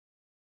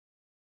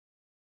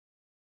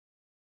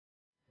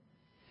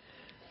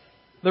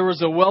There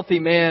was a wealthy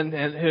man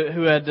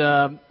who had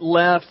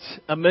left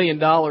 $1 million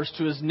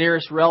to his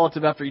nearest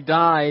relative after he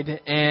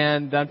died,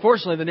 and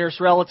unfortunately the nearest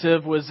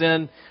relative was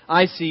in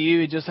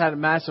ICU. He just had a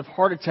massive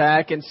heart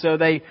attack, and so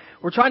they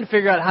were trying to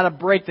figure out how to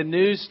break the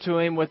news to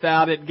him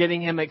without it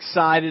getting him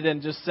excited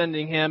and just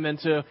sending him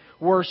into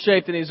worse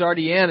shape than he's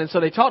already in. And so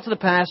they talked to the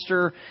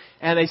pastor,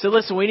 and they said,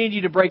 listen, we need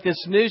you to break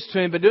this news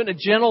to him, but do it in a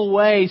gentle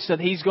way so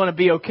that he's going to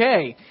be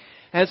okay.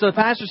 And so the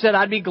pastor said,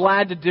 I'd be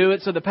glad to do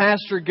it. So the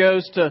pastor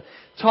goes to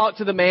talk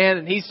to the man,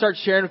 and he starts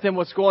sharing with him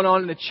what's going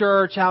on in the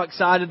church, how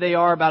excited they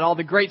are about all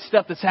the great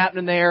stuff that's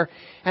happening there.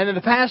 And then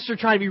the pastor,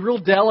 trying to be real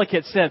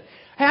delicate, said,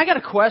 hey, I got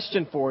a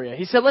question for you.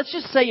 He said, let's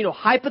just say,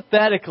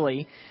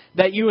 hypothetically,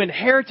 that you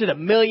inherited $1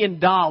 million.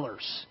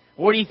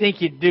 What do you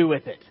think you'd do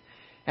with it?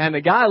 And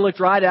the guy looked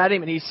right at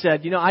him, and he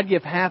said, I'd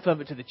give half of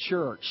it to the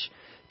church.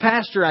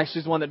 Pastor actually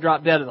is the one that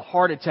dropped dead of the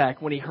heart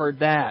attack when he heard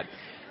that.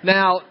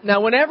 Now,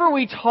 whenever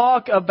we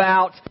talk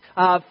about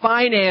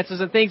finances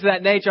and things of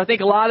that nature, I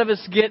think a lot of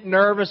us get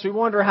nervous. We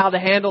wonder how to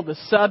handle the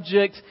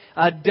subject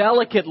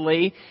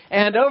delicately.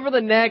 And over the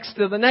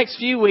next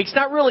few weeks,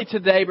 not really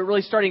today, but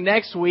really starting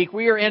next week,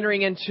 we are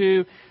entering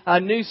into a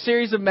new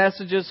series of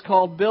messages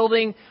called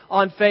Building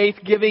on Faith,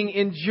 Giving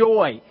in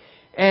Joy.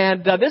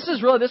 And this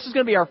is going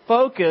to be our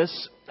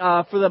focus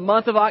for the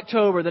month of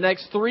October, the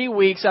next 3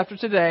 weeks after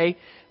today,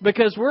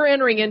 because we're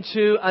entering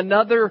into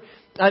another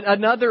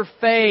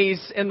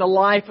phase in the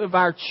life of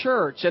our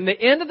church. And the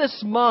end of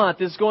this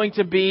month is going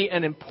to be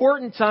an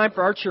important time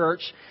for our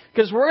church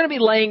because we're going to be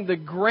laying the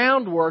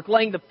groundwork,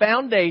 laying the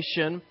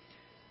foundation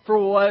for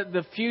what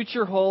the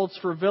future holds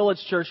for Village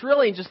Church,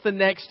 really in just the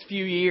next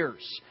few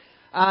years.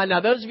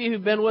 Now, those of you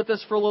who've been with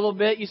us for a little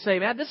bit, you say,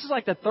 man, this is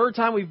like the third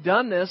time we've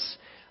done this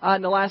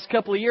in the last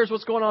couple of years.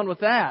 What's going on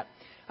with that?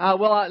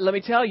 Let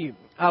me tell you.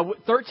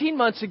 13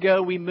 months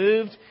ago, we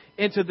moved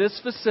into this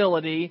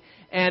facility,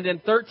 and in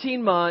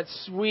 13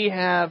 months, we've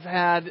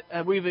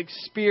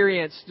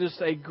experienced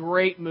just a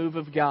great move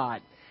of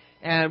God.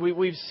 And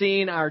we've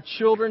seen our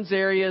children's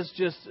areas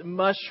just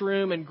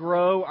mushroom and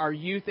grow, our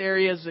youth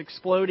areas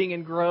exploding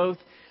in growth.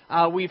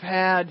 We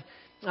have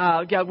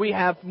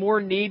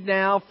more need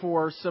now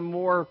for some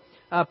more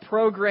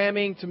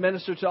programming to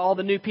minister to all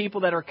the new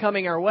people that are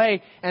coming our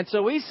way. And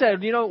so we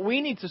said,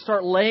 we need to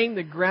start laying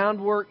the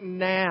groundwork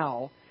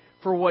now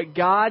for what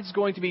God's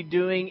going to be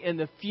doing in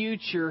the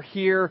future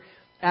here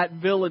at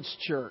Village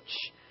Church.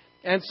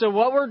 And so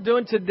what we're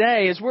doing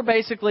today is we're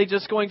basically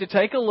just going to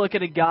take a look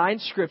at a guy in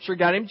Scripture, a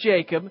guy named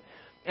Jacob,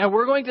 and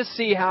we're going to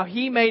see how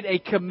he made a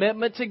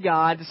commitment to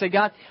God to say,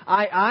 God,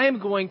 I am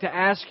going to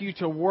ask you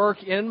to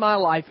work in my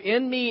life,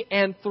 in me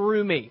and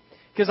through me,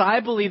 because I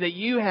believe that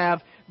you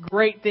have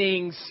great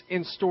things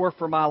in store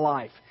for my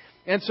life.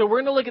 And so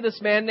we're going to look at this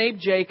man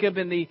named Jacob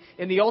in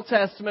the Old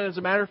Testament. As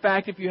a matter of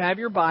fact, if you have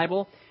your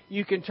Bible,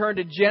 you can turn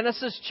to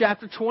Genesis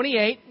chapter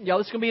 28. Y'all,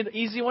 this is going to be an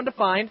easy one to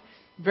find.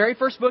 Very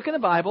first book in the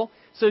Bible.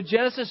 So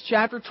Genesis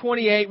chapter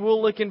 28,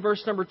 we'll look in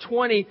verse number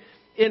 20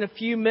 in a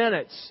few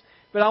minutes.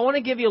 But I want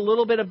to give you a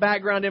little bit of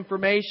background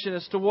information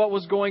as to what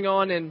was going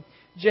on in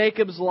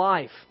Jacob's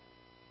life.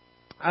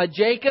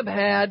 Jacob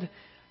had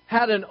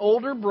an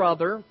older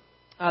brother.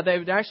 They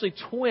were actually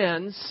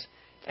twins.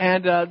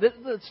 And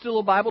let's do a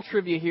little Bible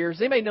trivia here.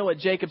 Does anybody know what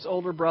Jacob's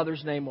older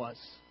brother's name was?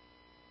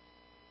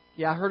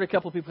 Yeah, I heard a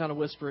couple of people kind of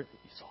whisper it.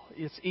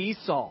 It's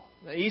Esau.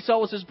 Esau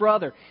was his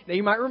brother. Now,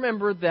 you might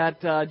remember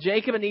that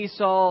Jacob and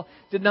Esau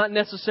did not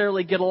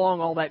necessarily get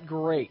along all that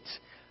great.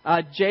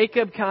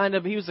 Jacob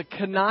he was a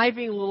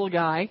conniving little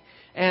guy,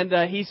 and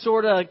he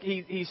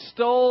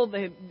stole,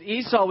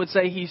 Esau would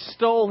say he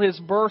stole his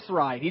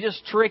birthright. He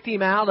just tricked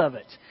him out of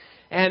it.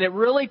 And it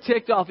really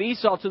ticked off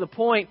Esau to the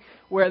point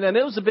where then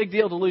it was a big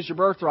deal to lose your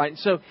birthright. And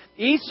so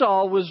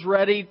Esau was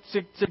ready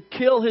to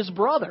kill his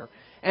brother.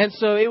 And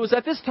so it was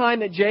at this time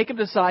that Jacob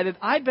decided,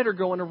 I'd better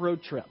go on a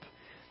road trip.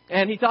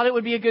 And he thought it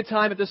would be a good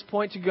time at this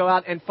point to go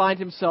out and find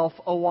himself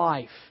a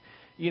wife.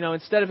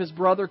 Instead of his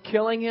brother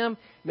killing him,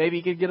 maybe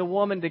he could get a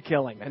woman to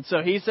kill him. And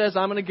so he says,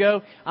 I'm going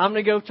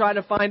to go try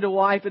to find a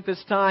wife at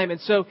this time. And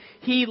so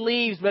he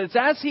leaves. But it's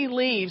as he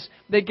leaves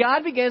that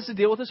God begins to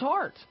deal with his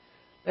heart.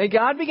 And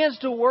God begins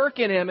to work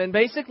in him and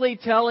basically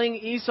telling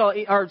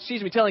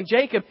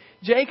Jacob,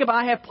 Jacob,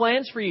 I have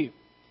plans for you.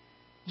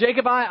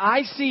 Jacob,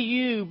 I see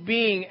you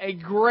being a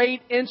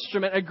great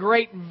instrument, a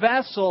great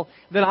vessel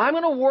that I'm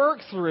going to work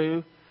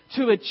through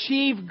to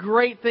achieve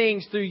great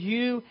things through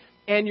you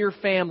and your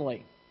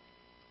family.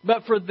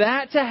 But for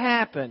that to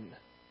happen,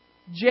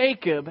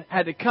 Jacob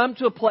had to come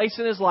to a place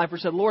in his life where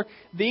he said, Lord,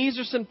 these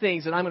are some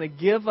things that I'm going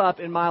to give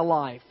up in my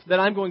life, that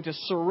I'm going to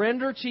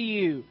surrender to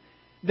you,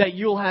 that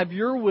you'll have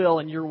your will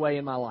and your way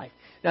in my life.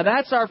 Now,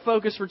 that's our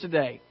focus for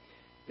today.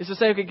 Is to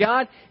say, okay,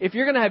 God, if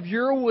you're going to have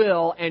your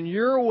will and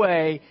your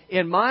way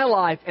in my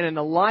life and in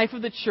the life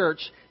of the church,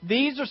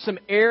 these are some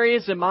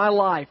areas in my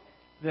life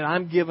that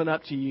I'm giving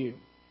up to you.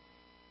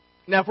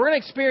 Now, if we're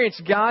going to experience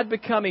God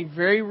becoming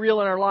very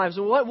real in our lives,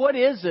 what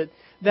is it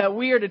that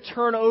we are to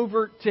turn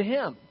over to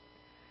Him?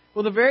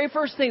 Well, the very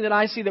first thing that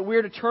I see that we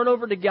are to turn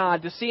over to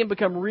God to see Him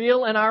become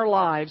real in our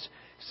lives,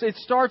 it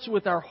starts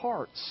with our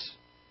hearts.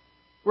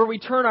 where we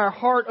turn our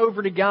heart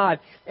over to God.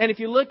 And if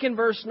you look in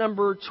verse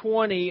number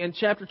 20 in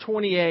chapter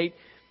 28,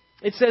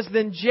 it says,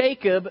 "Then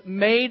Jacob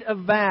made a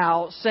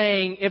vow,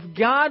 saying, 'If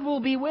God will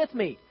be with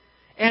me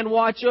and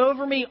watch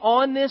over me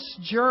on this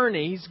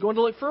journey,'" he's going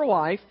to look for a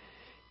wife,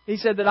 "he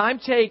said, 'that I'm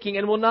taking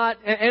and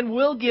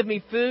will give me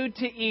food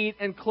to eat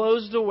and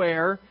clothes to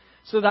wear,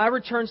 so that I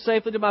return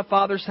safely to my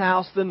father's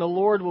house, then the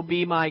Lord will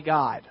be my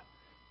God.'"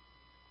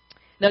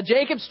 Now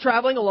Jacob's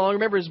traveling along.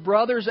 Remember, his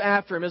brother's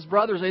after him. His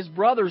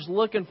brother's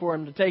looking for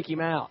him to take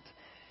him out.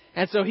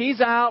 And so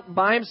he's out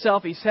by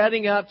himself. He's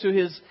heading up to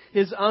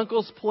his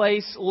uncle's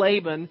place,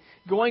 Laban,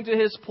 going to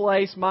his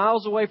place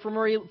miles away from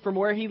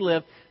where he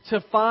lived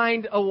to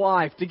find a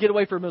wife, to get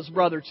away from his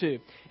brother too.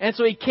 And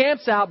so he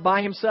camps out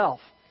by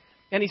himself.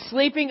 And he's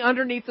sleeping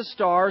underneath the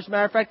stars.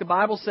 Matter of fact, the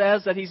Bible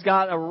says that he's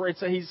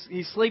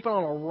sleeping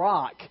on a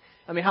rock.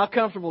 I mean, how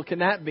comfortable can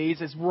that be?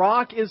 His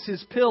rock is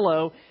his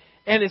pillow.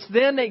 And it's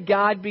then that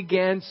God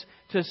begins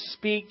to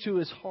speak to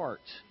his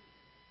heart.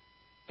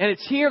 And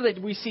it's here that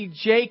we see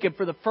Jacob,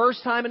 for the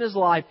first time in his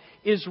life,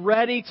 is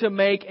ready to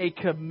make a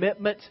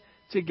commitment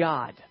to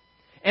God.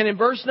 And in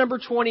verse number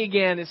 20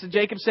 again, it says,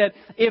 Jacob said,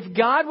 "If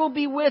God will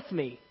be with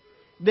me,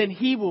 then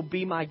He will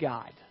be my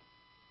God."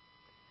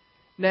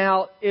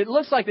 Now, it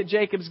looks like that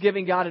Jacob's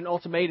giving God an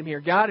ultimatum here.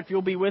 God, if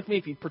you'll be with me,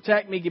 if you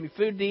protect me, give me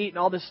food to eat and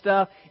all this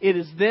stuff, it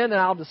is then that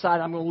I'll decide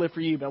I'm going to live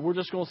for you. But we're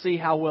just going to see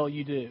how well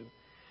you do.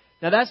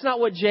 Now, that's not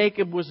what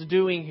Jacob was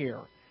doing here.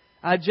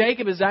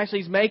 Jacob is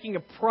he's making a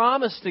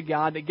promise to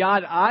God that,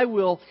 God, I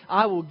will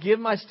give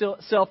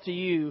myself to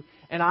you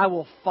and I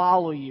will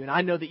follow you. And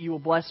I know that you will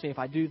bless me if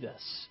I do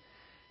this.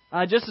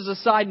 Just as a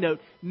side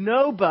note,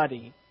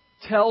 nobody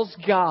tells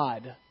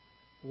God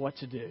what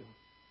to do.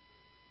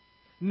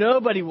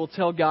 Nobody will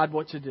tell God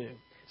what to do.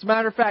 As a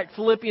matter of fact,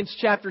 Philippians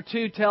chapter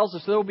 2 tells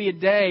us there will be a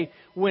day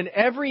when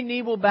every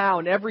knee will bow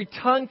and every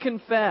tongue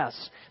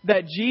confess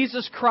that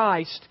Jesus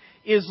Christ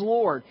is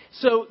Lord.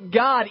 So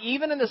God,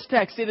 even in this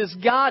text, it is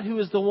God who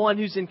is the one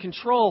who's in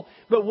control.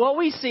 But what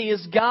we see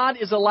is God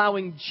is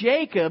allowing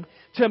Jacob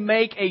to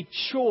make a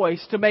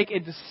choice, to make a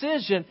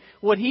decision,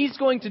 what he's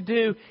going to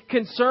do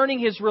concerning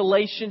his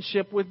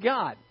relationship with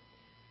God.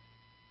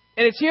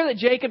 And it's here that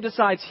Jacob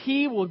decides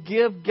he will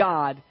give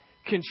God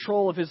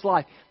control of his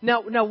life.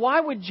 Now, why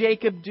would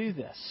Jacob do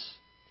this?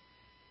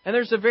 And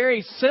there's a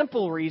very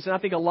simple reason, I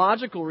think a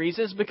logical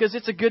reason, is because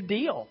it's a good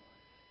deal.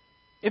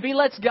 If he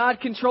lets God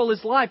control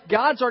his life,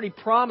 God's already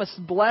promised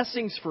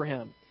blessings for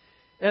him.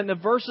 And the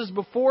verses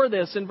before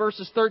this, in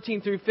verses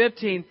 13 through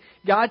 15,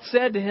 God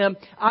said to him,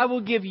 "I will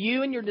give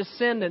you and your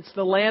descendants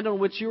the land on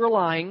which you are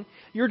lying.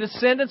 Your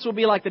descendants will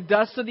be like the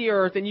dust of the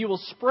earth, and you will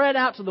spread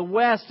out to the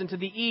west and to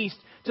the east,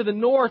 to the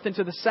north and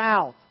to the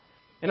south.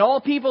 And all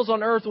peoples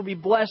on earth will be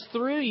blessed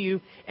through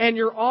you and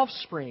your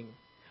offspring.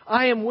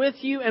 I am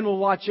with you and will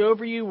watch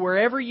over you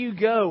wherever you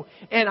go,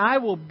 and I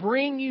will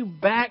bring you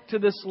back to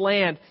this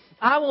land.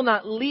 I will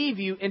not leave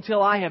you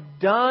until I have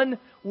done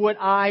what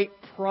I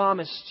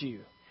promised you."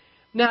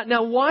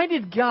 Now, why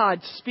did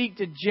God speak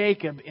to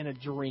Jacob in a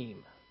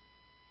dream?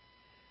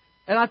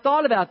 And I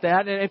thought about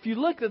that, and if you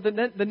look at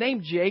the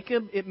name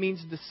Jacob, it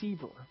means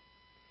deceiver.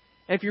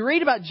 And if you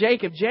read about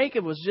Jacob,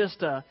 Jacob was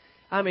just he's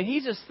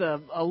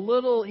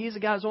a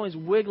guy who's always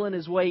wiggling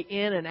his way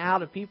in and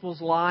out of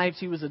people's lives.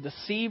 He was a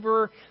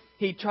deceiver.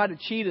 He tried to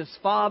cheat his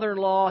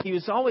father-in-law. He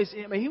was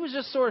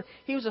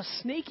a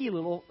sneaky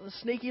little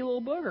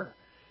booger.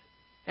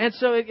 And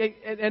so,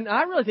 and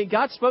I really think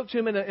God spoke to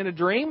him in a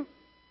dream,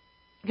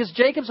 because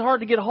Jacob's hard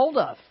to get a hold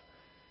of.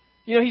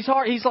 You know, he's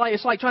hard.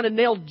 It's like trying to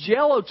nail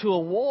Jell-O to a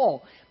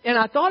wall. And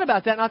I thought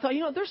about that, and I thought,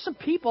 there's some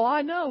people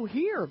I know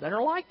here that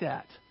are like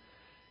that.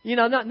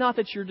 Not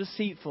that you're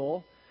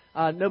deceitful.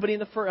 Nobody in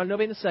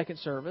the second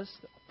service,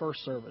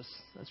 first service.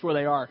 That's where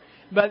they are.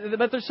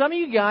 But there's some of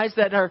you guys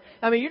that are.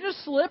 You're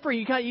just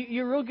slippery.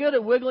 You're real good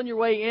at wiggling your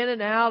way in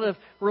and out of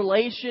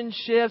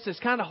relationships. It's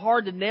kind of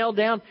hard to nail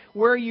down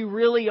where you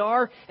really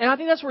are. And I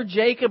think that's where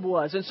Jacob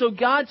was. And so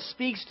God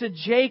speaks to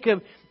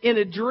Jacob in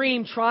a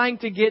dream, trying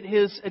to get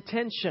his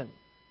attention.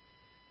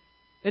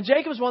 And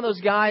Jacob's one of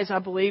those guys, I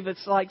believe,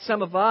 it's like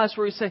some of us,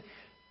 where we say,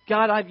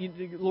 "God,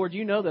 Lord,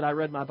 you know that I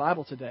read my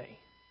Bible today.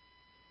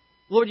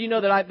 Lord, you know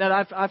that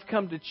I've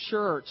come to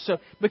church. So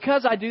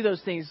because I do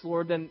those things,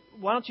 Lord, then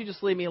why don't you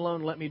just leave me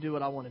alone and let me do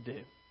what I want to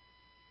do?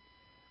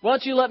 Why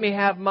don't you let me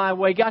have my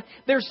way? God,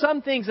 there's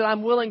some things that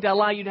I'm willing to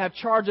allow you to have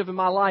charge of in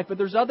my life, but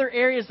there's other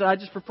areas that I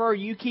just prefer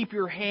you keep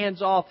your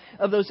hands off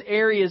of those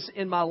areas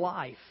in my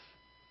life."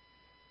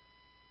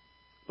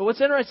 But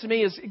what's interesting to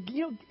me is,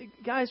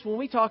 guys, when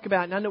we talk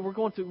about, and I know we're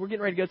getting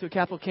ready to go through a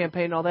capital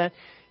campaign and all that,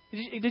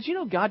 did you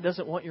know God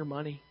doesn't want your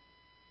money?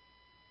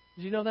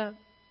 Did you know that?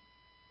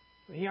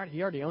 He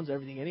already owns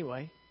everything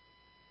anyway.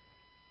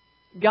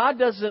 God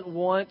doesn't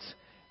want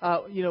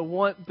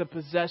the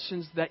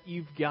possessions that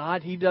you've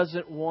got. He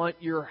doesn't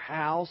want your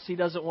house. He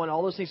doesn't want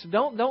all those things. So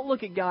don't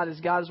look at God as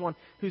God is one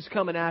who's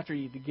coming after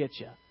you to get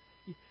you.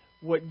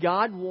 What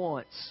God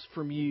wants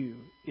from you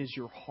is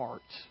your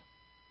heart.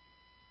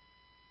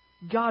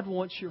 God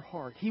wants your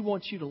heart. He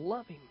wants you to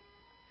love Him.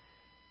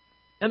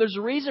 And there's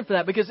a reason for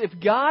that, because if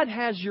God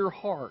has your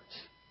heart,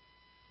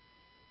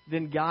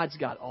 then God's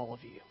got all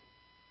of you.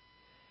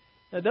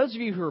 Now, those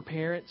of you who are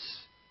parents,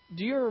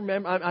 do you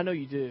remember, I know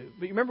you do,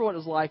 but you remember what it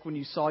was like when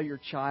you saw your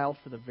child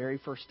for the very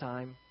first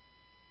time?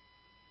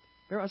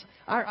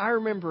 I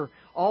remember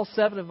all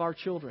 7 of our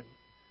children.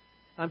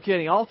 I'm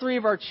kidding. All 3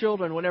 of our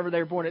children, whenever they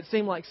were born, it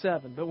seemed like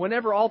 7. But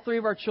whenever all 3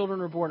 of our children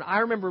were born, I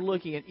remember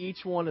looking at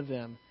each one of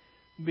them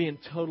being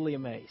totally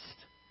amazed.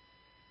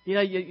 You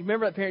know, you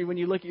remember that parent when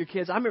you look at your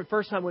kids. I remember the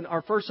first time when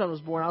our first son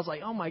was born, I was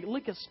like, oh my,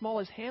 look how small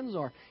his hands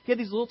are. He had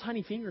these little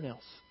tiny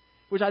fingernails,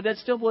 that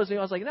still blows me.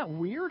 I was like, isn't that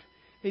weird?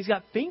 He's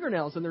got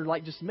fingernails and they're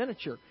like just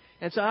miniature.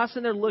 And so I was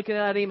sitting there looking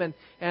at him and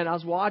I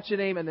was watching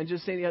him and then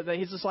just saying,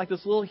 he's just like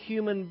this little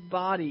human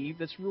body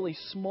that's really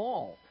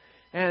small.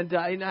 And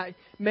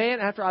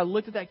after I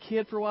looked at that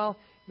kid for a while,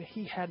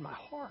 he had my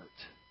heart.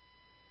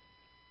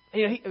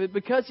 You know,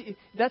 because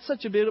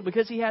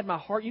he had my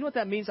heart. You know what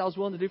that means? I was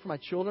willing to do for my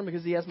children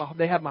because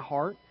they have my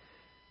heart.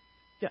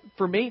 Yeah,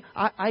 for me,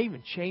 I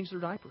even changed their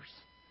diapers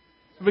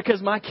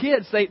because my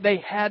kids they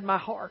had my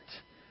heart.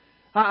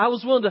 I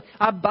was willing to.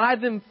 I buy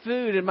them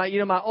food, and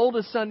my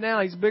oldest son now,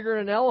 he's bigger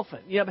than an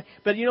elephant. Yeah,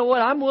 but you know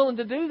what? I'm willing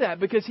to do that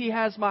because he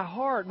has my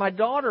heart. My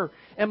daughter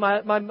and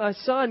my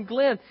son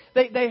Glenn,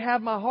 they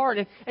have my heart.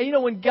 And you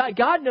know, when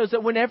God knows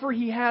that whenever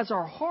He has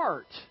our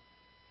heart,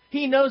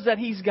 He knows that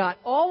He's got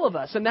all of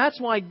us, and that's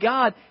why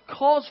God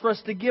calls for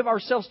us to give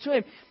ourselves to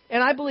Him.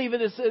 And I believe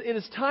it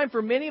is time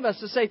for many of us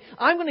to say,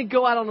 I'm going to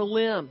go out on a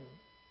limb,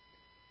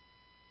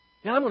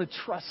 and I'm going to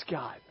trust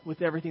God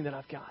with everything that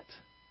I've got.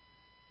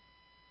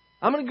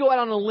 I'm going to go out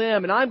on a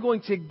limb and I'm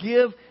going to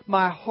give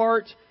my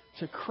heart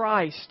to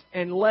Christ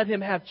and let Him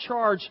have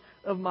charge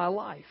of my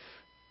life.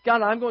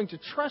 God, I'm going to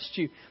trust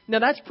You. Now,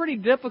 that's pretty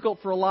difficult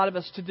for a lot of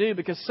us to do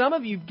because some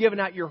of you have given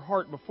out your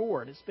heart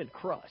before and it's been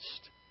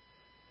crushed.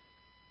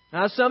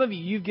 Now, some of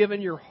you've given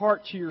your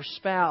heart to your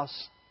spouse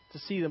to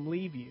see them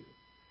leave you.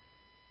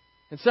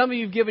 And some of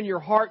you have given your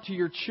heart to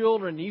your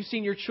children. You've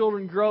seen your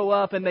children grow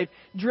up and they've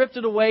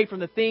drifted away from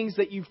the things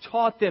that you've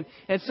taught them.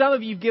 And some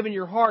of you have given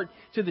your heart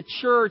to the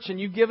church and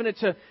you've given it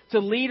to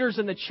leaders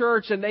in the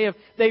church and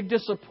they've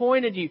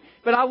disappointed you.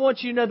 But I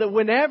want you to know that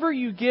whenever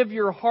you give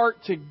your heart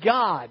to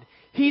God,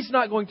 He's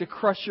not going to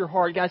crush your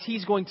heart, guys.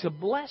 He's going to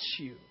bless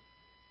you.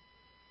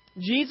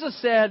 Jesus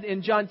said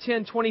in John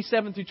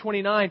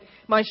 10:27-29,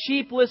 My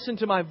sheep listen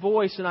to My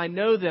voice, and I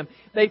know them.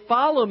 They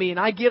follow Me, and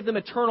I give them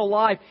eternal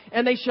life,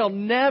 and they shall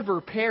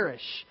never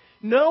perish.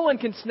 No one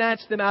can snatch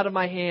them out of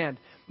My hand.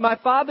 My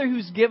Father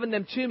who's given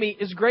them to Me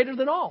is greater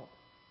than all,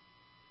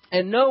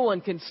 and no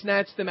one can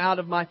snatch them out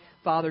of My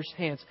Father's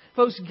hands.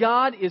 Folks,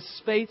 God is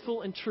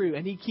faithful and true,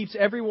 and He keeps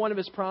every one of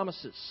His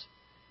promises.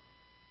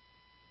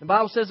 The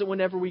Bible says that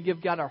whenever we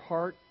give God our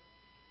heart,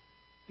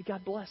 that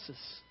God blesses.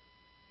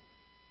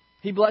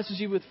 He blesses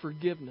you with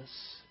forgiveness.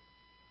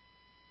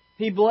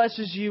 He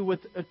blesses you with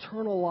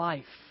eternal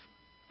life,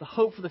 the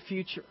hope for the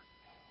future.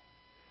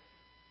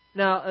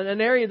 Now, an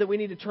area that we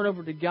need to turn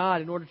over to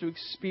God in order to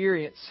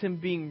experience Him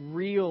being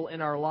real in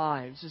our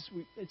lives,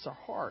 it's our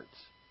heart.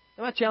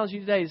 And my challenge you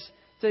today is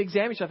to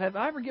examine yourself. Have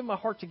I ever given my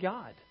heart to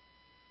God?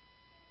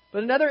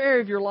 But another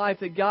area of your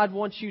life that God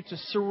wants you to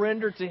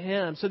surrender to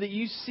Him so that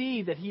you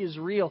see that He is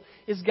real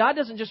is God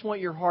doesn't just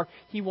want your heart,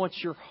 He wants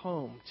your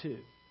home too.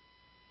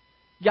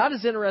 God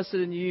is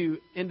interested in you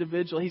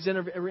individually. He's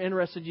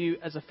interested in you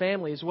as a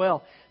family as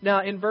well.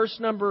 Now, in verse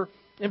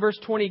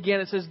 20 again,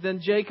 it says, Then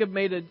Jacob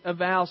made a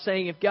vow,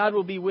 saying, If God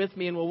will be with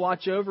me and will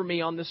watch over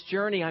me on this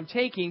journey I'm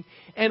taking,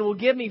 and will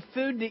give me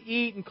food to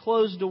eat and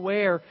clothes to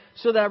wear,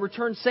 so that I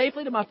return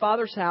safely to my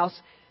father's house,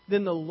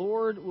 then the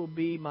Lord will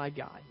be my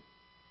guide.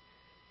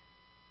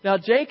 Now,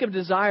 Jacob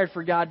desired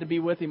for God to be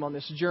with him on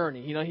this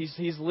journey. You know,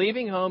 he's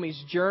leaving home.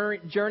 He's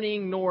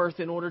journeying north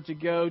in order to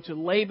go to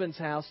Laban's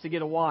house to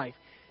get a wife.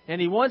 And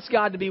he wants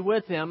God to be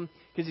with him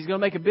because he's going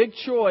to make a big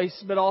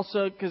choice, but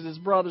also because his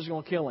brother's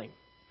going to kill him.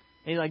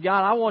 And he's like,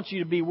 God, I want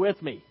you to be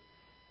with me.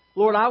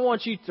 Lord, I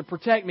want you to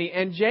protect me.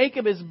 And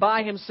Jacob is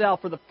by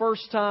himself for the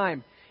first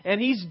time.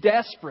 And he's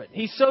desperate.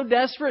 He's so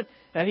desperate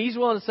that he's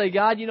willing to say,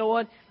 God, you know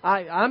what?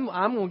 I'm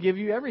going to give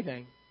you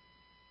everything.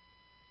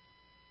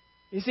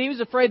 You see, he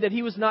was afraid that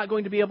he was not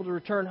going to be able to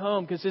return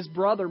home because his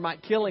brother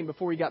might kill him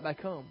before he got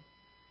back home.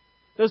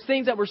 Those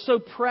things that were so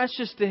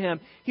precious to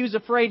him, he was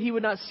afraid he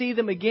would not see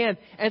them again.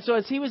 And so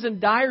as he was in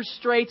dire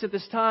straits at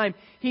this time,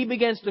 he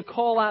begins to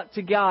call out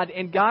to God.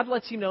 And God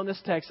lets him know in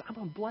this text, I'm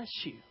going to bless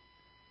you.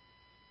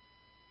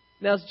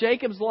 Now, as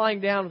Jacob's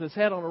lying down with his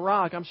head on a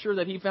rock, I'm sure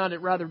that he found it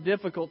rather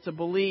difficult to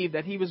believe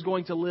that he was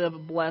going to live a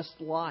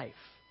blessed life.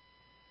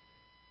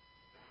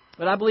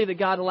 But I believe that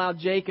God allowed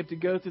Jacob to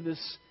go through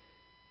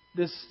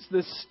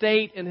this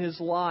state in his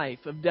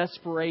life of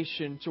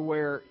desperation to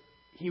where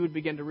he would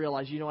begin to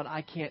realize, you know what,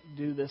 I can't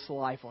do this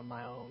life on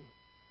my own.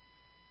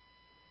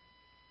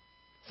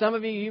 Some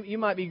of you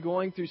might be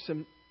going through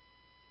some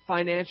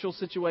financial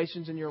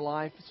situations in your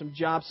life, some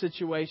job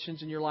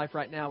situations in your life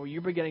right now where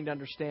you're beginning to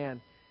understand,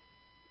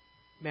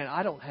 man,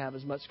 I don't have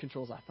as much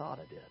control as I thought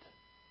I did.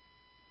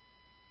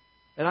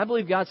 And I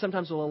believe God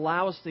sometimes will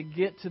allow us to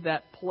get to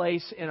that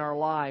place in our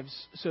lives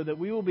so that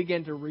we will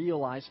begin to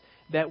realize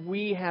that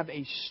we have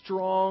a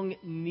strong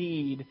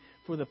need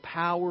for the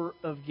power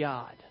of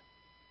God.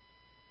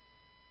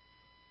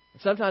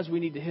 And sometimes we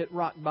need to hit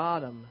rock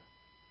bottom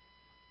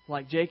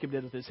like Jacob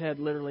did with his head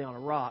literally on a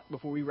rock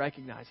before we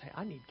recognize, hey,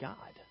 I need God.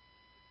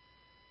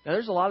 Now,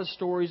 there's a lot of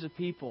stories of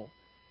people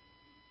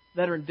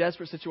that are in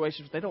desperate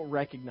situations, but they don't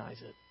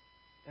recognize it.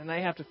 And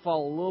they have to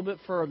fall a little bit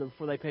further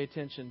before they pay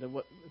attention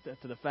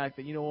to the fact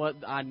that, you know what,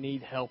 I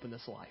need help in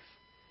this life.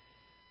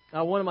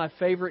 Now, one of my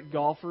favorite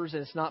golfers,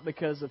 and it's not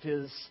because of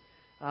his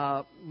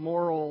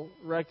moral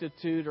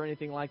rectitude or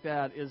anything like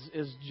that,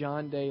 is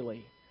John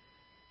Daly.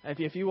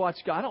 If you watch,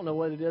 I don't know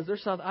what it is.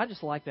 There's something, I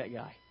just like that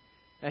guy.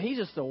 Now, he's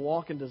just a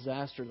walking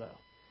disaster, though.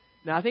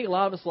 Now, I think a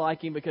lot of us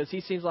like him because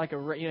he seems like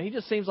he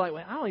just seems like,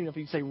 I don't even know if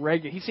you can say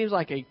regular. He seems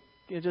like a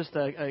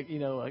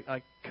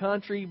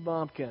country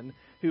bumpkin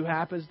who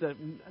happens to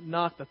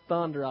knock the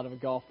thunder out of a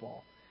golf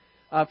ball.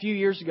 A few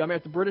years ago, I mean,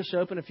 at the British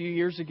Open a few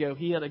years ago,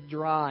 he had a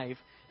drive,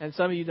 and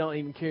some of you don't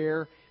even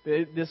care,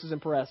 but this is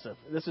impressive.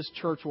 This is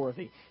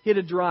church-worthy. He had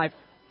a drive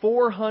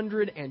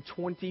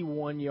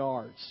 421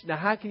 yards. Now,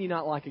 how can you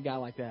not like a guy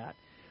like that?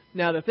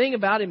 Now, the thing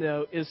about him,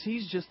 though, is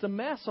he's just a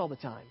mess all the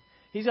time.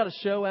 He's got a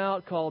show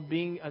out called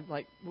Being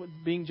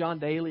John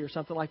Daly or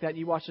something like that. And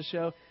you watch the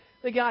show.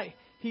 The guy,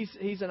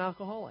 he's an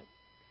alcoholic.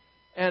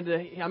 And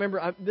I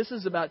remember this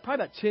is probably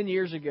about 10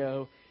 years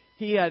ago.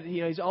 He had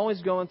he's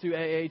always going through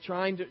AA,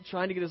 trying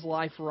to get his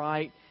life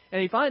right.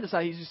 And he finally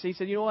decided he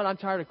said, you know what, I'm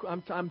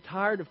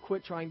tired of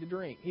quit trying to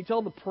drink. He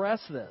told the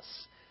press this.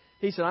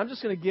 He said, I'm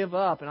just going to give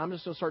up and I'm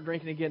just going to start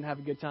drinking again and have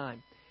a good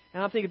time.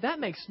 And I'm thinking that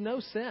makes no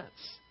sense.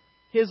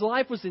 His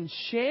life was in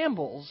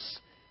shambles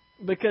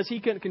because he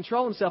couldn't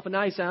control himself, and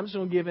now he said, I'm just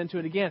going to give into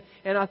it again.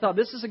 And I thought,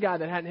 this is a guy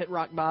that hadn't hit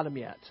rock bottom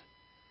yet.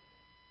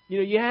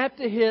 You have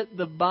to hit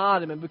the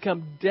bottom and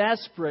become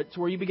desperate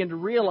to where you begin to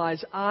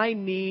realize, I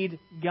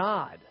need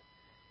God.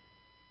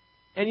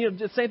 And,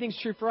 the same thing's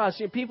true for us.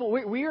 People,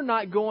 we are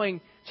not going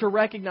to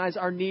recognize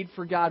our need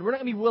for God. We're not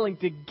going to be willing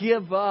to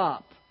give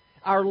up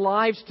our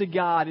lives to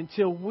God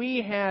until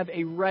we have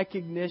a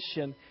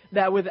recognition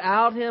that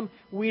without Him,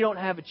 we don't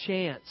have a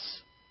chance.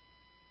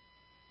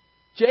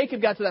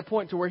 Jacob got to that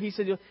point to where he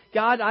said,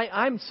 God,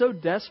 I'm so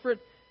desperate,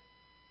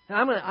 and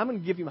I'm going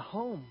to give you my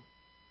home.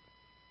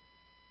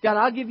 God,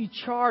 I'll give you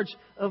charge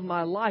of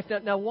my life.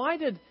 Now why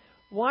did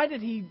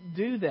he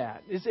do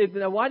that?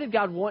 Why did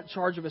God want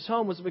charge of his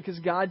home? Was it because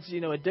God's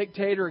a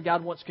dictator or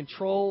God wants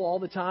control all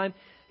the time?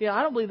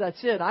 I don't believe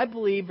that's it. I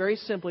believe very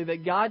simply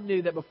that God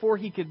knew that before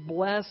He could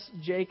bless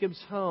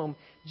Jacob's home,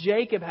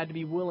 Jacob had to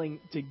be willing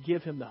to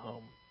give him the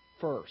home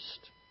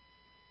first.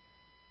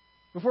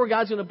 Before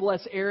God's going to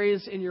bless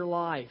areas in your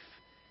life,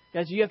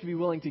 guys, you have to be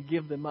willing to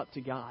give them up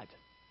to God.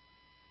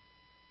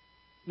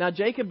 Now,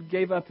 Jacob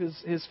gave up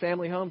his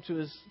family home to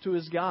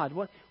his God.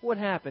 What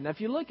happened? Now, if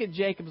you look at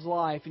Jacob's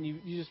life and you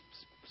just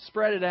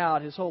spread it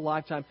out his whole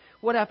lifetime,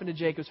 what happened to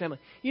Jacob's family?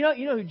 You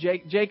know who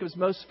Jacob's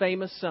most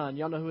famous son?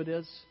 Y'all know who it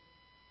is?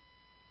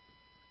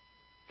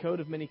 Coat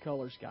of many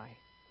colors guy.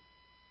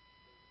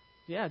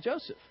 Yeah,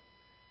 Joseph.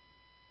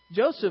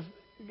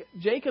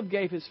 Jacob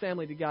gave his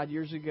family to God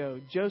years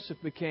ago. Joseph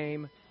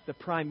became the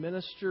prime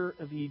minister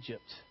of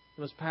Egypt,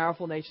 the most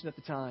powerful nation at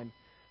the time,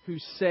 who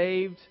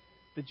saved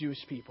the Jewish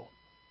people.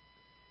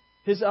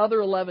 His other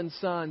 11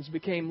 sons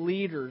became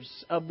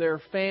leaders of their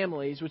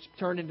families, which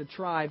turned into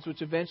tribes,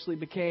 which eventually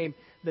became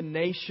the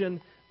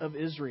nation of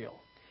Israel.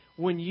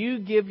 When you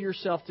give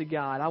yourself to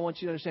God, I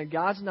want you to understand,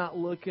 God's not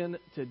looking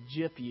to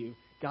gyp you.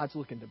 God's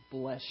looking to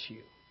bless you.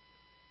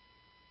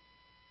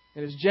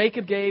 And as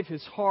Jacob gave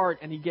his heart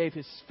and he gave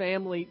his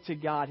family to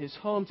God, his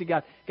home to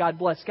God, God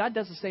blessed. God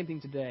does the same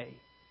thing today.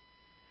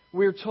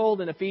 We're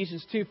told in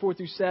Ephesians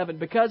 2:4-7,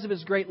 because of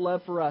His great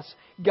love for us,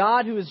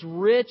 God, who is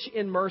rich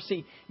in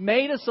mercy,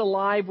 made us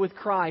alive with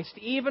Christ,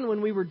 even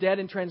when we were dead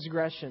in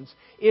transgressions.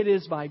 It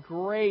is by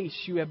grace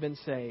you have been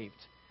saved.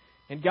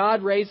 And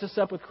God raised us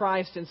up with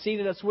Christ and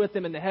seated us with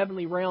Him in the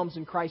heavenly realms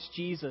in Christ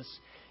Jesus,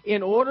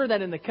 in order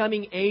that in the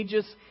coming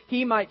ages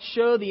He might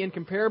show the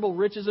incomparable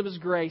riches of His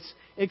grace,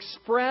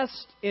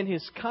 expressed in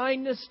His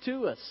kindness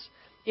to us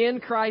in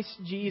Christ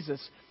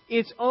Jesus.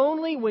 It's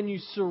only when you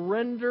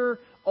surrender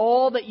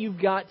all that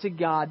you've got to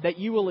God that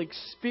you will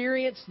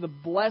experience the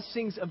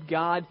blessings of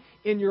God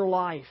in your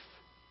life.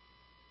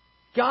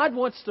 God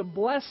wants to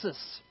bless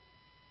us.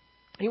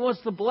 He wants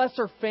to bless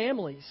our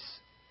families.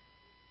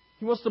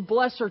 He wants to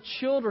bless our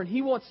children.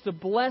 He wants to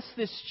bless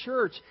this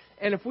church.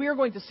 And if we are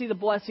going to see the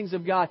blessings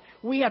of God,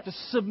 we have to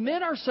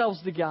submit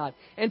ourselves to God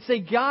and say,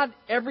 God,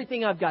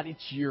 everything I've got,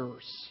 it's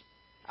yours.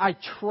 I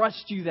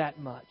trust you that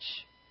much.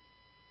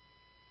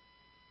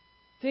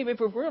 If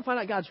we're going to find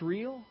out God's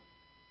real,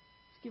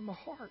 let's give Him our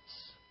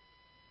hearts.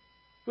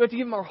 We have to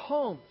give Him our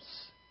homes.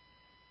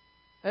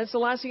 And that's the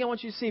last thing I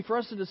want you to see. For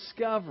us to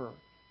discover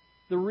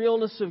the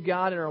realness of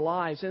God in our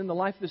lives and in the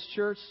life of this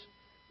church,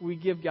 we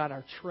give God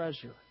our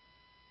treasure.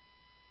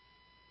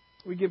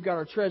 We give God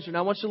our treasure. Now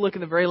I want you to look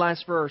in the very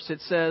last verse.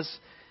 It says,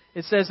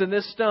 It says, in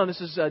this stone,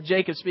 this is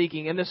Jacob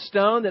speaking, in this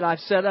stone that I've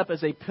set up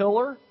as a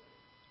pillar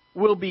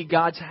will be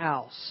God's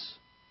house.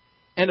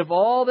 And of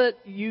all that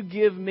you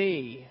give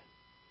me,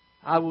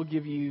 I will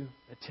give you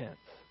a tenth.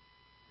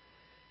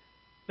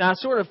 Now, I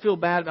sort of feel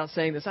bad about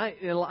saying this.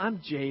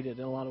 I'm jaded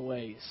in a lot of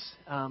ways.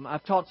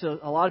 I've talked to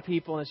a lot of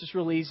people, and it's just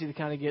real easy to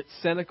kind of get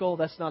cynical.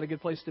 That's not a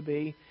good place to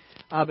be.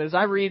 But as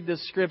I read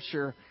this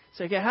scripture,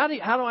 say, okay, how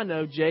do I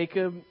know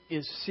Jacob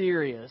is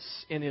serious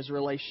in his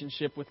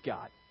relationship with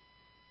God?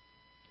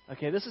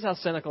 Okay, this is how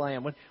cynical I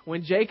am.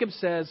 When Jacob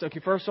says, okay,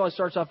 first of all, it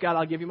starts off, God,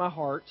 I'll give you my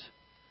heart.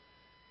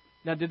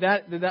 Now, did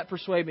that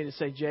persuade me to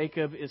say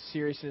Jacob is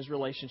serious in his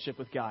relationship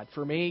with God?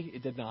 For me,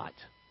 it did not.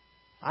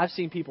 I've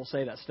seen people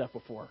say that stuff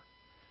before.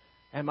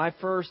 And my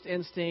first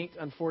instinct,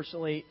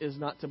 unfortunately, is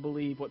not to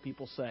believe what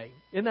people say.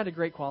 Isn't that a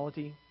great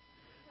quality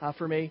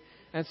for me?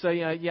 And so,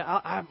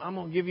 I'm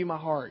going to give you my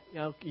heart.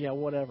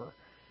 Whatever.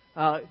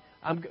 God,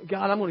 I'm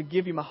going to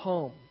give you my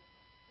home.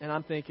 And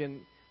I'm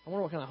thinking, I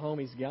wonder what kind of home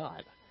he's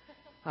got.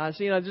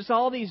 Just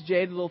all these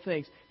jaded little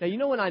things. Now, you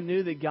know when I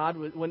knew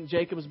that when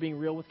Jacob was being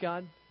real with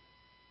God?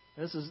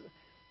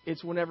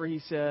 It's whenever he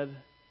said,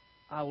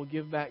 I will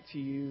give back to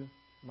you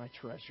my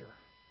treasure.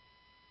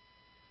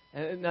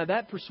 And now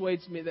that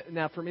persuades me.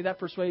 Now, for me, that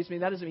persuades me.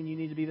 That doesn't mean you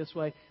need to be this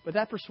way. But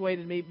that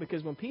persuaded me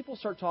because when people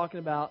start talking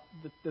about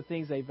the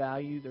things they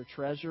value, their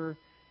treasure,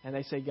 and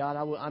they say, God,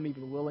 I'm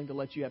even willing to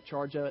let you have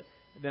charge of it,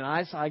 then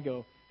I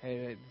go,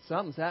 hey,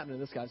 something's happening in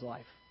this guy's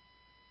life.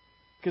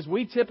 Because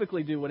we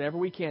typically do whatever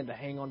we can to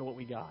hang on to what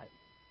we got.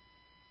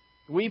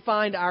 We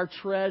find our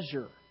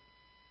treasure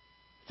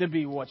to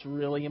be what's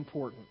really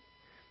important.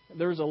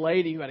 There was a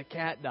lady who had a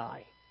cat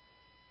die.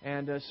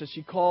 And so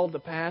she called the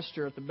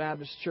pastor at the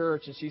Baptist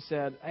church and she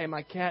said, hey,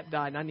 my cat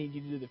died and I need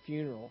you to do the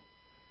funeral.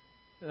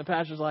 And the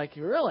pastor's like,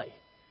 really?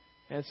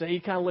 And so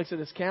he kind of looks at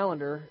his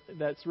calendar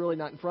that's really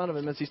not in front of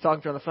him as he's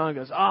talking to her on the phone and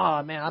goes,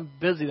 oh, man, I'm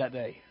busy that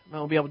day. I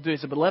won't be able to do it. He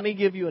said, but let me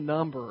give you a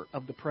number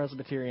of the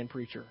Presbyterian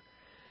preacher.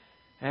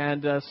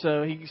 And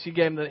so he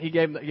gave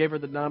her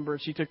the number.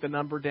 She took the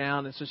number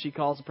down, and so she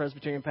calls the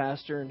Presbyterian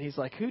pastor, and he's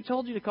like, "Who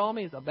told you to call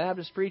me?" It's a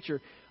Baptist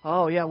preacher.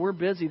 "Oh yeah, we're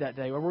busy that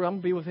day. I'm going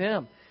to be with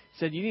him." He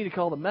said, "You need to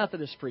call the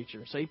Methodist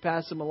preacher." So he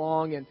passed him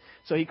along, and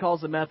so he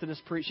calls the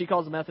Methodist. She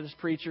calls the Methodist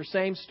preacher.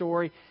 Same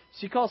story.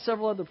 She calls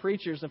several other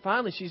preachers, and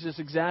finally she's just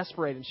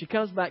exasperated. She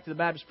comes back to the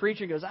Baptist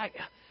preacher and goes,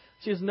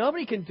 "She says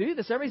nobody can do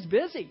this. Everybody's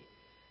busy."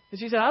 And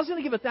she said, "I was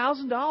going to give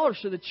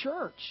 $1,000 to the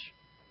church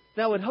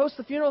that would host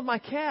the funeral of my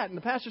cat." And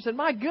the pastor said,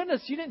 "My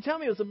goodness, you didn't tell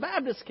me it was a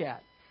Baptist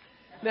cat."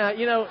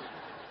 Now,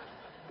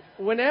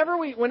 whenever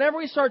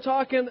we start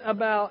talking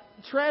about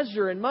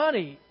treasure and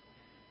money,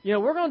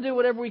 we're going to do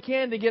whatever we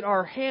can to get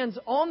our hands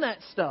on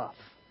that stuff.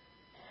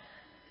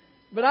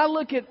 But I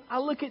look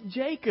at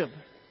Jacob,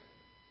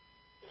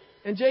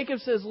 and Jacob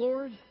says,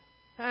 "Lord,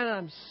 and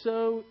I'm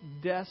so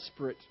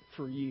desperate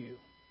for you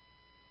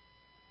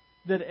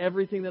that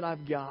everything that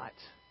I've got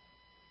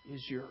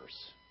is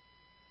yours.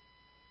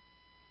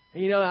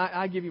 And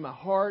I give you my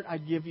heart, I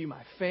give you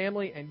my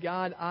family, and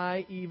God,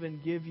 I even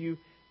give you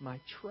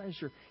my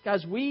treasure."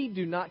 Guys, we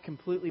do not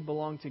completely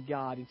belong to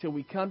God until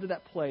we come to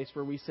that place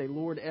where we say,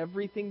 "Lord,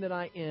 everything that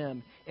I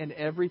am and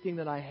everything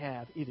that I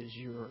have, it is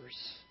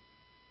yours."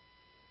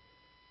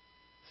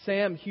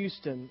 Sam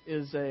Houston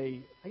is I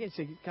guess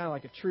kind of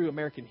like a true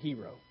American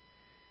hero.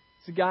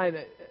 It's a guy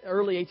that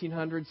early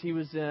 1800s, he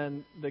was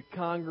in the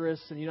Congress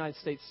and the United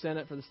States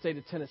Senate for the state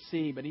of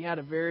Tennessee, but he had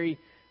a very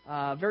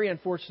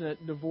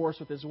unfortunate divorce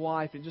with his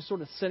wife. It just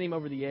sort of sent him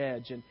over the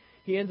edge. And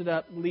he ended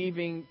up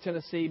leaving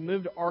Tennessee,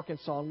 moved to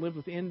Arkansas, and lived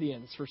with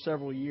Indians for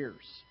several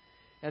years.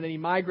 And then he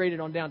migrated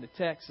on down to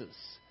Texas.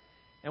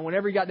 And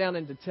whenever he got down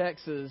into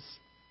Texas,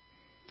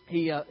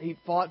 he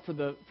fought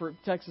for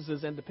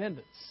Texas's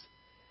independence.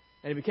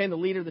 And he became the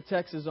leader of the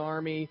Texas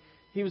Army.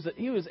 He was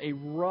a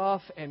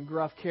rough and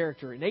gruff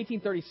character. In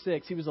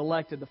 1836, he was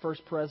elected the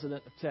first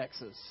president of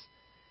Texas.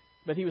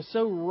 But he was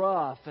so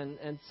rough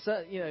and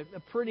so, a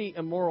pretty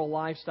immoral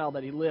lifestyle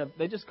that he lived.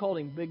 They just called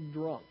him Big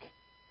Drunk.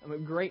 A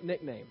great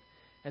nickname.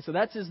 And so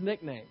that's his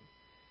nickname.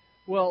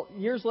 Well,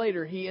 years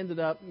later, he ended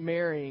up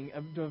marrying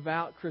a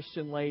devout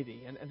Christian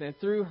lady. And then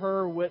through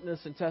her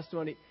witness and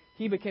testimony,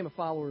 he became a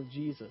follower of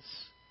Jesus.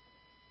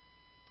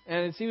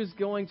 And as he was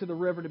going to the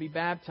river to be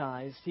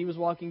baptized, he was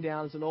walking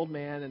down as an old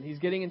man, and he's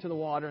getting into the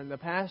water, and the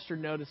pastor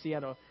noticed he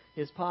had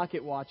his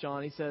pocket watch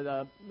on. He said,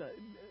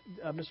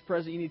 "Mr.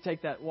 President, you need to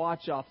take that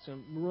watch off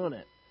and ruin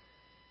it."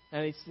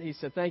 And he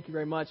said, "Thank you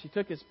very much." He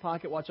took his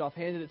pocket watch off,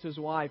 handed it to his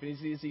wife, and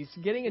as he's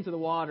getting into the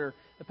water,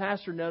 the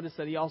pastor noticed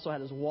that he also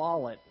had his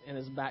wallet in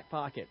his back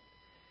pocket.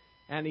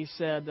 And he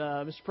said,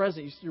 "Mr.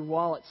 President, your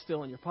wallet's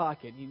still in your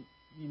pocket. You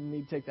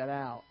need to take that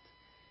out."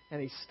 And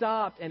he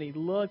stopped and he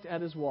looked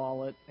at his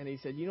wallet and he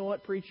said, "You know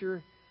what,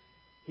 preacher?"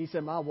 He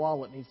said, "My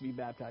wallet needs to be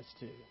baptized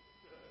too."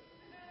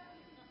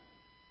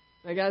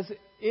 Now, guys,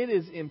 it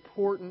is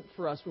important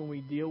for us when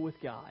we deal with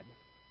God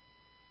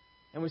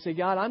and we say,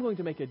 "God, I'm going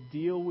to make a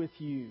deal with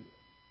you,"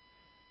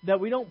 that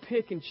we don't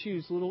pick and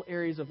choose little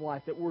areas of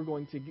life that we're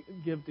going to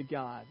give to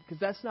God, because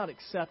that's not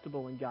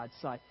acceptable in God's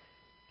sight.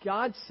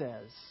 God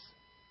says,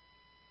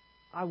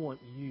 I want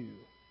you.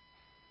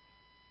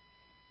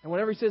 And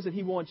whenever He says that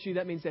He wants you,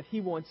 that means that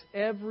He wants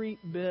every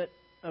bit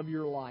of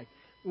your life.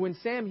 When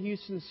Sam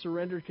Houston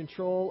surrendered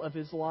control of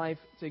his life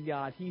to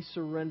God, he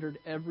surrendered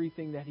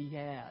everything that he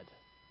had.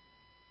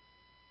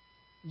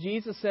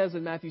 Jesus says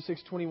in Matthew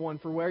 6:21,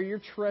 "For where your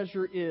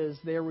treasure is,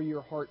 there will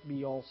your heart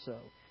be also."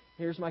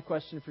 Here's my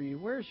question for you.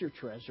 Where's your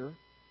treasure?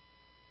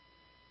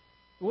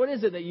 What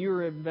is it that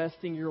you're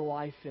investing your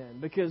life in?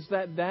 Because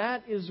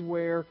that is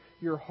where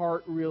your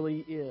heart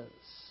really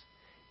is.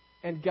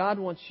 And God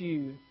wants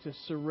you to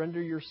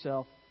surrender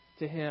yourself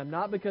to Him,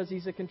 not because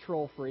He's a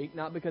control freak,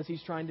 not because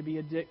He's trying to be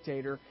a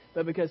dictator,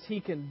 but because He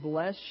can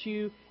bless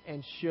you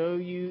and show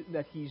you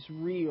that He's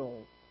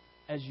real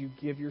as you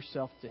give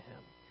yourself to Him.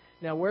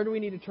 Now, where do we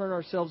need to turn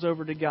ourselves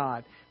over to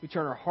God? We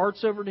turn our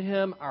hearts over to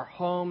Him, our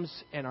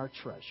homes, and our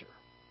treasure.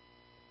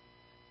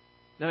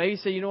 Now, maybe you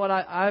say, you know what?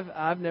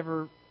 I've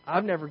never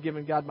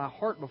given God my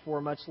heart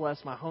before, much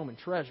less my home and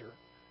treasure.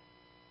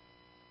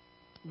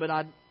 But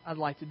I'd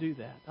like to do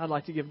that. I'd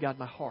like to give God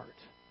my heart.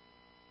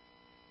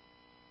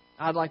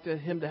 I'd like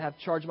Him to have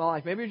charge of my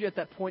life. Maybe you're at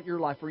that point in your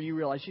life where you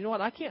realize, you know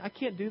what? I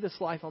can't do this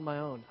life on my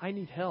own. I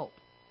need help.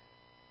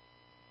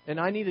 And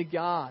I need a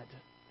God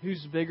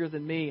who's bigger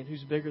than me and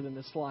who's bigger than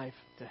this life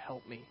to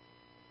help me.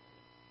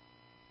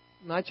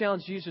 And I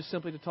challenge you just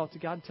simply to talk to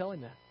God and tell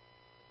Him that.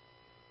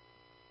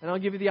 And I'll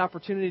give you the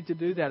opportunity to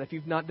do that. If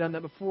you've not done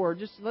that before,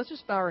 let's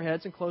just bow our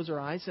heads and close our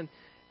eyes. And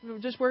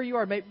just where you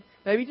are, maybe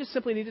you just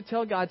simply need to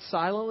tell God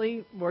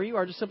silently where you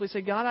are. Just simply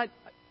say, God,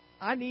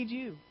 I need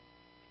you.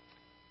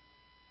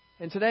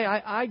 And today,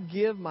 I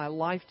give my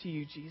life to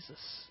you, Jesus.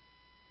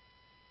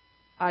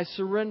 I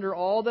surrender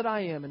all that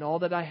I am and all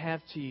that I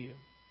have to you.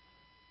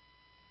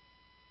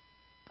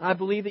 I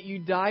believe that you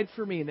died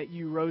for me and that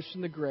you rose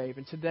from the grave.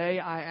 And today,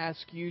 I ask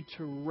you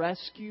to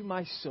rescue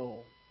my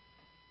soul,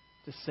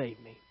 to save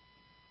me.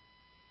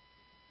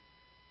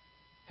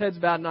 Heads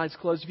bowed and eyes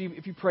closed.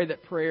 If you pray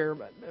that prayer,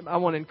 I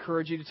want to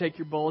encourage you to take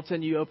your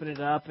bulletin, you open it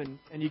up, and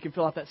you can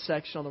fill out that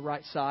section on the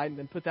right side and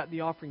then put that in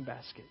the offering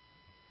basket.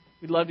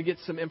 We'd love to get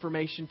some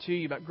information to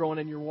you about growing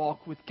in your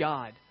walk with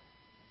God.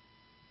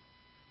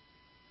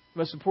 The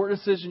most important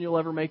decision you'll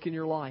ever make in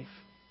your life.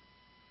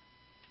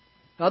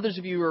 Now, others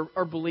of you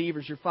are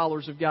believers, you're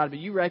followers of God, but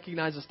you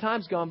recognize as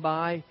time's gone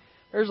by,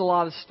 there's a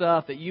lot of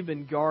stuff that you've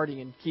been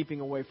guarding and keeping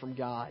away from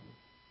God.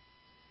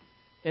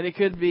 And it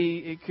could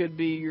be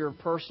your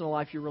personal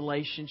life, your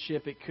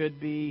relationship. It could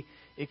be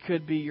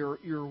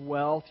your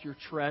wealth, your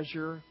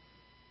treasure.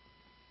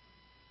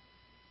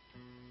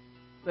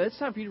 But it's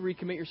time for you to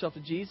recommit yourself to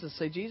Jesus.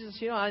 Say, Jesus,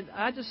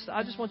 I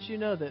just want you to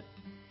know that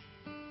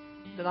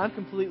I'm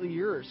completely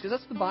yours. Because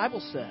that's what the Bible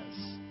says.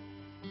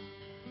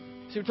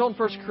 So we're told in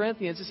 1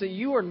 Corinthians, it says,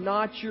 you are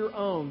not your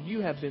own.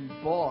 You have been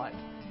bought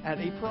at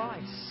a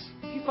price.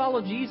 If you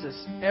follow Jesus,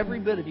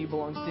 every bit of you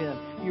belongs to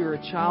Him. You are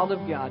a child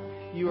of God.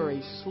 You are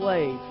a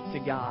slave to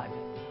God.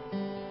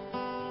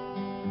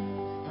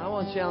 I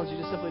want to challenge you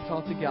to simply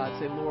talk to God.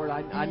 Say, Lord,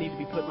 I need to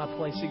be put in my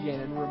place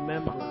again and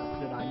remember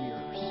that I'm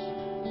yours.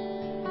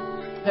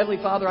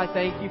 Heavenly Father, I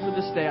thank you for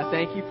this day. I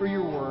thank you for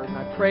your word. And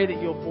I pray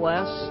that you'll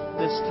bless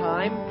this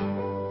time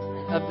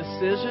of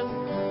decision,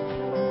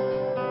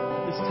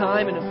 this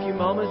time in a few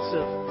moments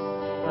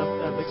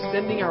of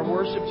extending our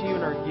worship to you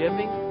and our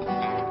giving.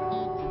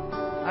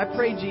 I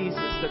pray,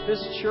 Jesus, that this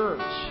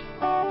church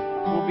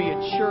will be a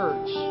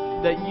church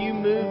that you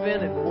move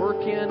in and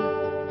work in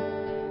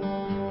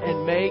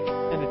and make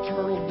an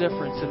eternal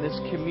difference in this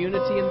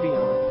community and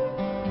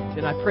beyond.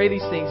 And I pray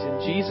these things in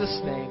Jesus'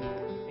 name.